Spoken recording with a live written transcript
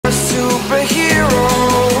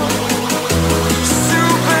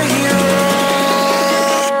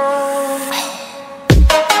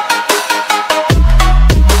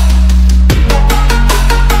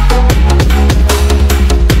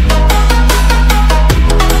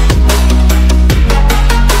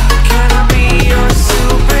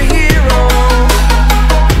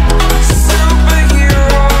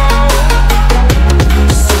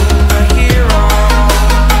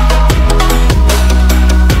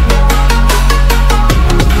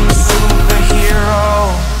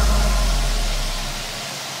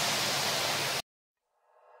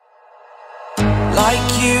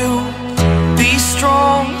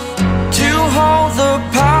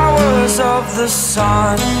the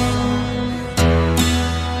sun.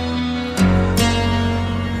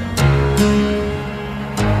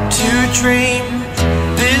 To dream,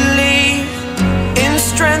 believe in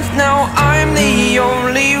strength. Now I'm the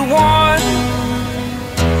only one,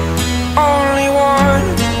 only one.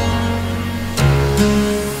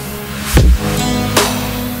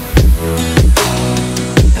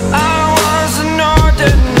 I was an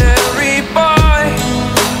ordinary boy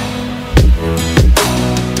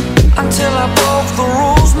until I broke the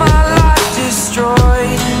rules. My life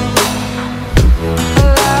destroyed,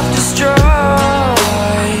 life destroyed.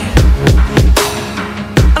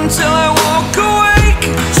 Until I walk awake,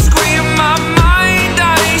 scream my mind, I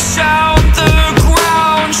shout, the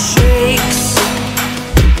ground shakes.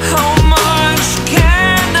 How much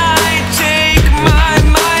can I take? My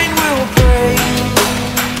mind will break.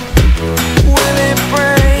 Will it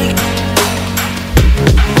break?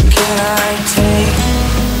 Can I take?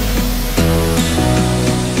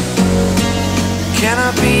 Can I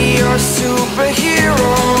be your superhero?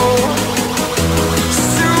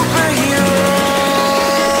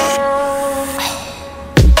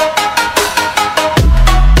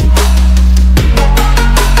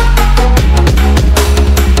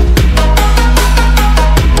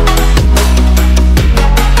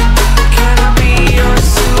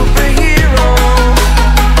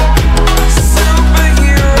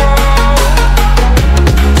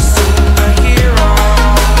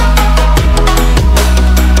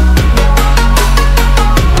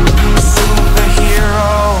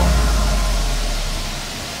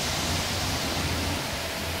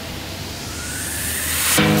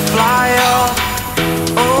 Fly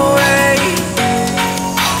away.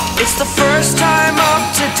 It's the first time of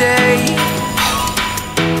today.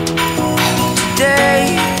 Today.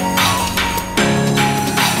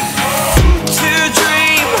 To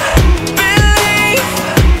dream, believe.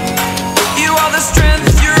 You are the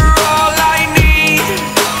strength, you're all I need.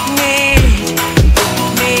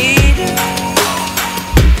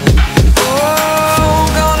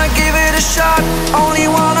 Oh, gonna give it a shot. Only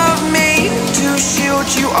one of me to shield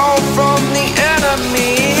you all from the enemy.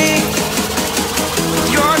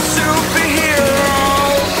 You're a superhero.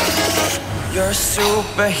 You're a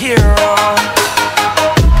superhero.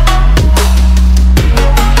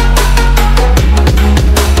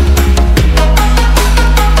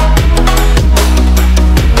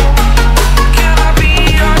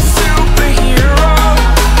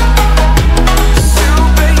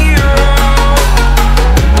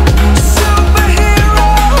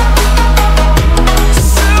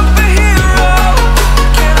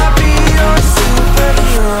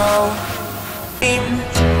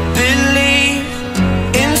 Believe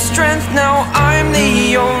in strength. Now I'm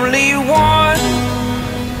the only one,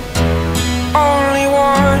 only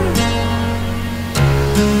one.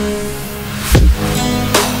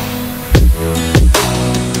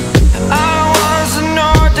 I was an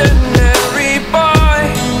ordinary boy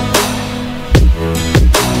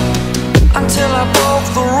until I broke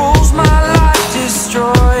the rules. My life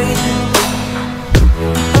destroyed,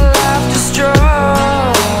 life destroyed.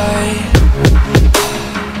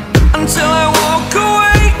 Until I walk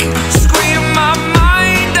awake, scream my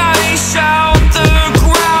mind, I shout, the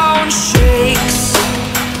ground shakes.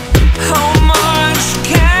 How much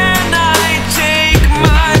can I take?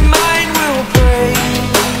 My mind will break.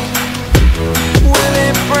 Will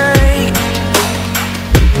it break?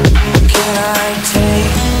 Can I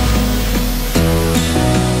take?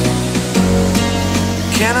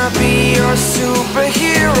 Can I be your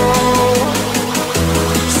superhero?